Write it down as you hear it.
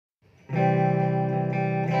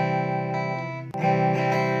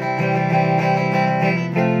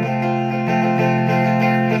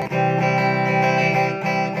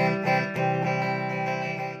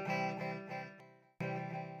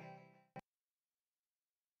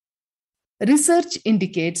Research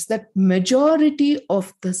indicates that majority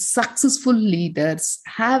of the successful leaders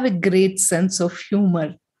have a great sense of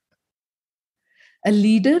humor. A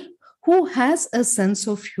leader who has a sense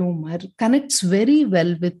of humor connects very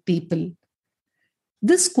well with people.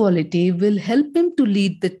 This quality will help him to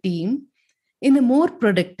lead the team in a more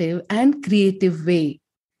productive and creative way,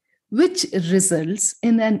 which results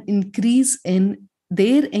in an increase in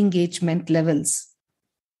their engagement levels.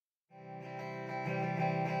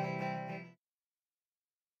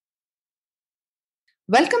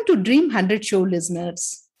 Welcome to Dream 100 Show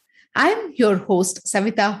listeners. I'm your host,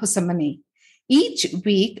 Savitha Hosamane. Each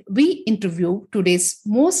week, we interview today's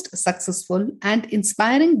most successful and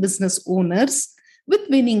inspiring business owners with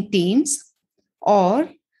winning teams, or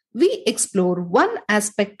we explore one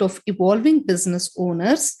aspect of evolving business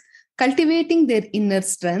owners cultivating their inner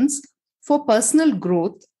strengths for personal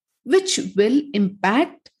growth, which will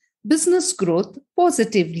impact business growth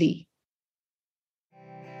positively.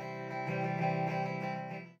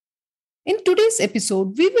 In today's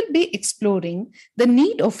episode, we will be exploring the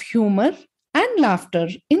need of humor and laughter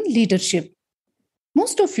in leadership.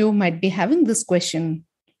 Most of you might be having this question: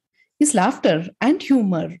 is laughter and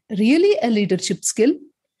humor really a leadership skill?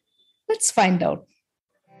 Let's find out.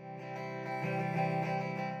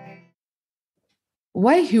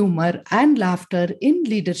 Why humor and laughter in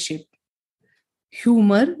leadership?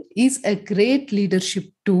 Humor is a great leadership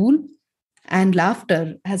tool, and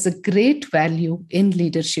laughter has a great value in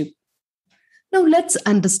leadership. Now, let's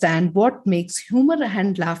understand what makes humor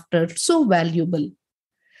and laughter so valuable.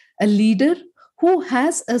 A leader who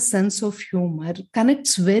has a sense of humor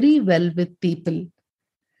connects very well with people.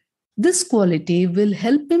 This quality will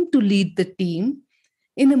help him to lead the team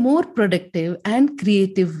in a more productive and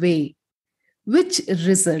creative way, which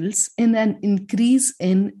results in an increase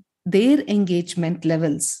in their engagement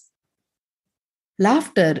levels.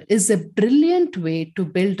 Laughter is a brilliant way to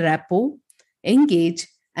build rapport, engage,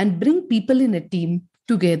 and bring people in a team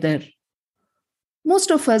together. Most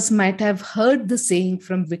of us might have heard the saying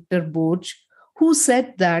from Victor Borge, who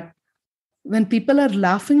said that when people are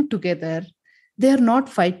laughing together, they are not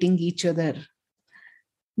fighting each other.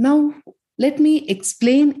 Now, let me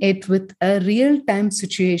explain it with a real time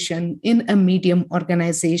situation in a medium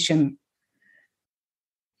organization.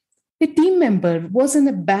 A team member was in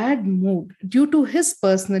a bad mood due to his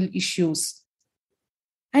personal issues.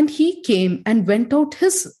 And he came and went out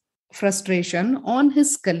his frustration on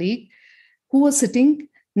his colleague who was sitting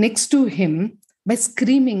next to him by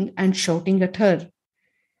screaming and shouting at her.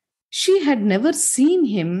 She had never seen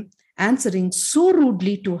him answering so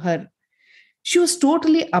rudely to her. She was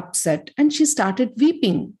totally upset and she started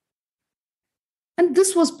weeping. And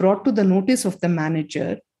this was brought to the notice of the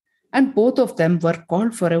manager, and both of them were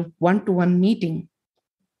called for a one-to-one meeting.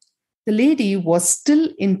 The lady was still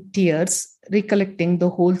in tears, recollecting the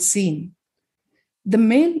whole scene. The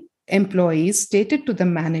male employee stated to the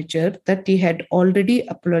manager that he had already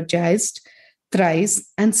apologized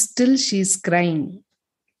thrice and still she's crying.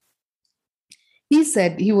 He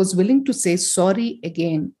said he was willing to say sorry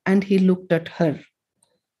again, and he looked at her.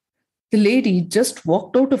 The lady just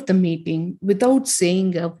walked out of the meeting without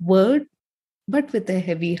saying a word, but with a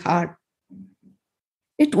heavy heart.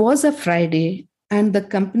 It was a Friday, and the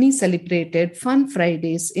company celebrated Fun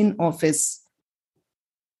Fridays in office.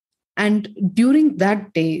 And during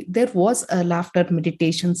that day, there was a laughter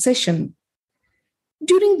meditation session.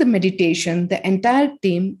 During the meditation, the entire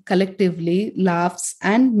team collectively laughs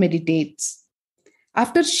and meditates.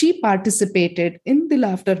 After she participated in the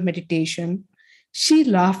laughter meditation, she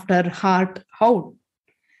laughed her heart out,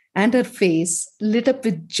 and her face lit up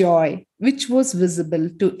with joy, which was visible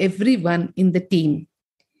to everyone in the team.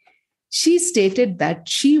 She stated that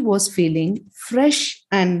she was feeling fresh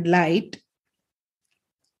and light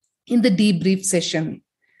in the debrief session.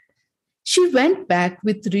 She went back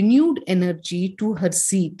with renewed energy to her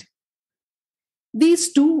seat.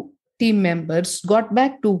 These two team members got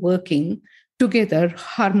back to working together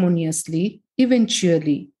harmoniously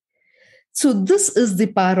eventually. So, this is the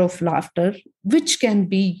power of laughter, which can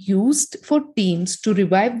be used for teams to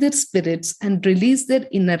revive their spirits and release their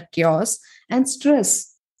inner chaos and stress.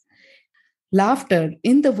 Laughter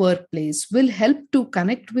in the workplace will help to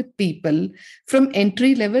connect with people from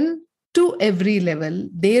entry level to every level,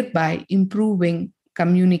 thereby improving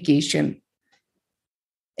communication.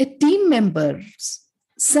 A team member's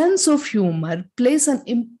sense of humor plays an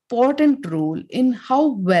important role in how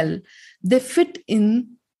well they fit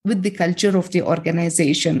in with the culture of the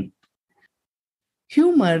organization.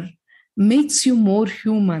 Humor makes you more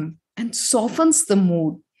human and softens the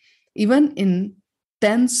mood, even in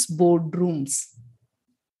tense boardrooms,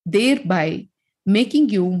 thereby making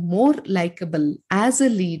you more likable as a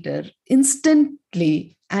leader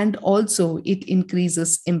instantly, and also it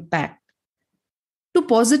increases impact. To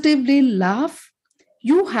positively laugh,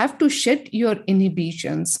 you have to shed your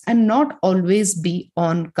inhibitions and not always be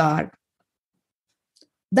on guard.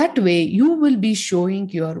 That way, you will be showing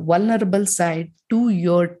your vulnerable side to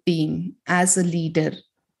your team as a leader.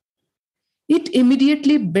 It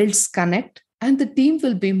immediately builds connect, and the team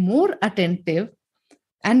will be more attentive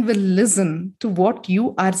and will listen to what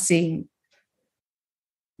you are saying.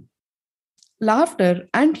 Laughter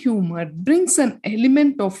and humor brings an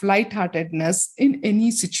element of lightheartedness in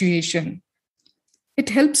any situation. It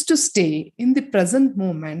helps to stay in the present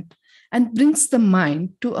moment and brings the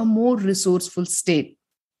mind to a more resourceful state.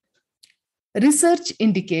 Research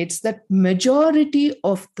indicates that majority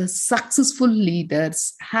of the successful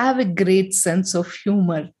leaders have a great sense of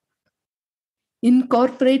humor.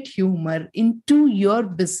 Incorporate humor into your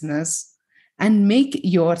business and make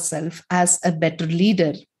yourself as a better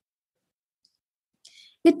leader.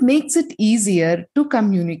 It makes it easier to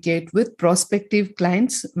communicate with prospective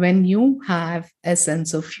clients when you have a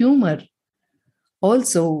sense of humor.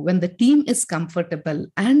 Also, when the team is comfortable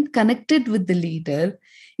and connected with the leader,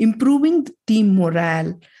 improving the team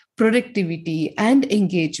morale, productivity, and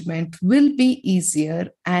engagement will be easier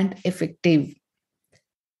and effective.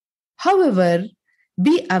 However,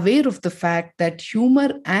 be aware of the fact that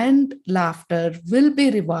humor and laughter will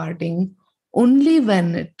be rewarding only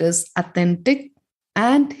when it is authentic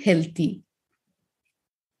and healthy.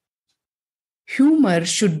 Humor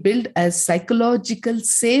should build a psychological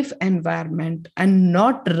safe environment and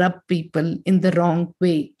not rub people in the wrong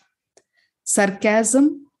way.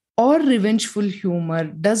 Sarcasm or revengeful humor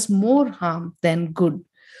does more harm than good.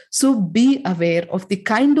 So be aware of the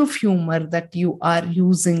kind of humor that you are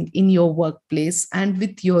using in your workplace and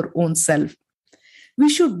with your own self. We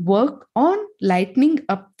should work on lightening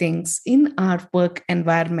up things in our work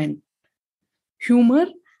environment. Humor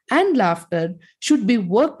and laughter should be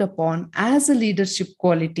worked upon as a leadership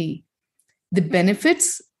quality. The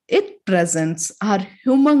benefits it presents are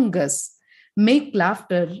humongous. Make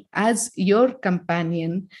laughter as your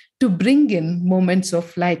companion to bring in moments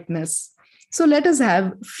of lightness. So let us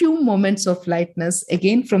have few moments of lightness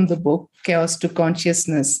again from the book Chaos to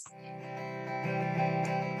Consciousness.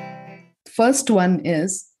 First one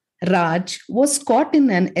is Raj was caught in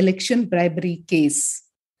an election bribery case.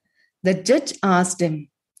 The judge asked him,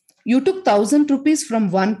 "You took 1,000 rupees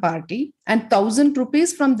from one party and 1,000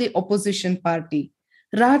 rupees from the opposition party."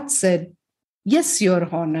 Raj said, "Yes, Your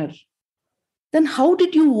Honor." "Then how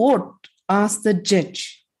did you vote?" asked the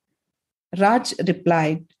judge. Raj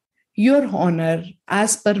replied, "Your Honor,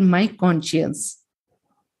 as per my conscience."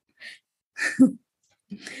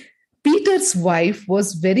 Peter's wife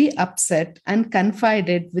was very upset and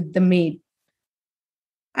confided with the maid.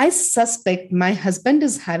 "I suspect my husband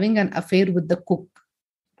is having an affair with the cook."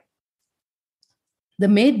 The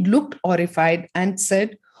maid looked horrified and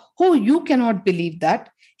said, "Oh, you cannot believe that.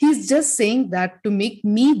 He's just saying that to make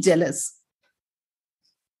me jealous."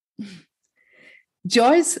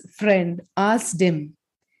 Joy's friend asked him,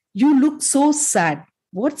 "You look so sad.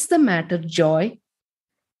 What's the matter, Joy?"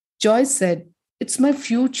 Joy said, "It's my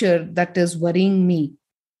future that is worrying me."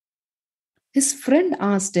 His friend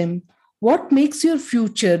asked him, "What makes your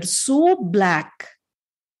future so black?"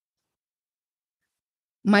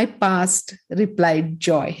 "My past," replied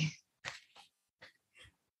Joy.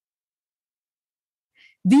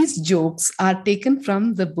 These jokes are taken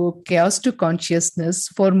from the book Chaos to Consciousness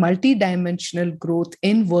for Multidimensional Growth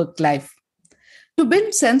in Work Life. To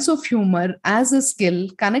build sense of humor as a skill,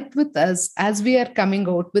 connect with us as we are coming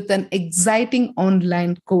out with an exciting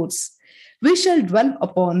online course. We shall dwell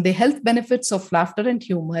upon the health benefits of laughter and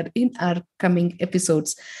humor in our coming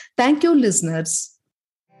episodes. Thank you, listeners.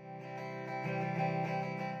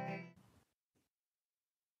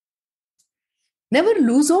 Never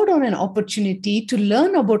lose out on an opportunity to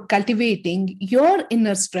learn about cultivating your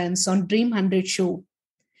inner strengths on Dream 100 Show.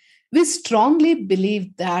 We strongly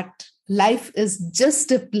believe that life is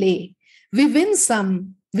just a play. We win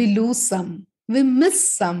some, we lose some, we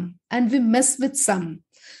miss some, and we mess with some.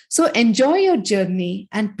 So enjoy your journey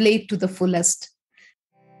and play to the fullest.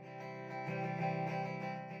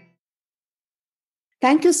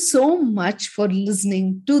 Thank you so much for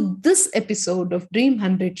listening to this episode of Dream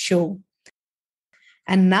 100 Show.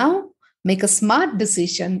 And now make a smart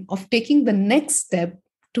decision of taking the next step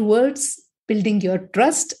towards building your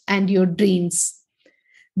trust and your dreams.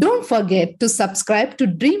 Don't forget to subscribe to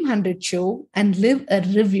Dream 100 Show and leave a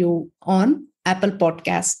review on Apple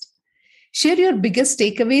Podcast. Share your biggest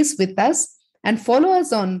takeaways with us and follow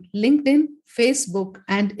us on LinkedIn, Facebook,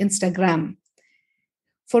 and Instagram.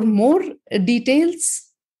 For more details,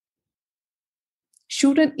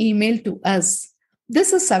 shoot an email to us.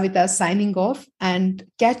 This is Savitha signing off, and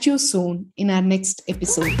catch you soon in our next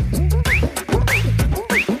episode.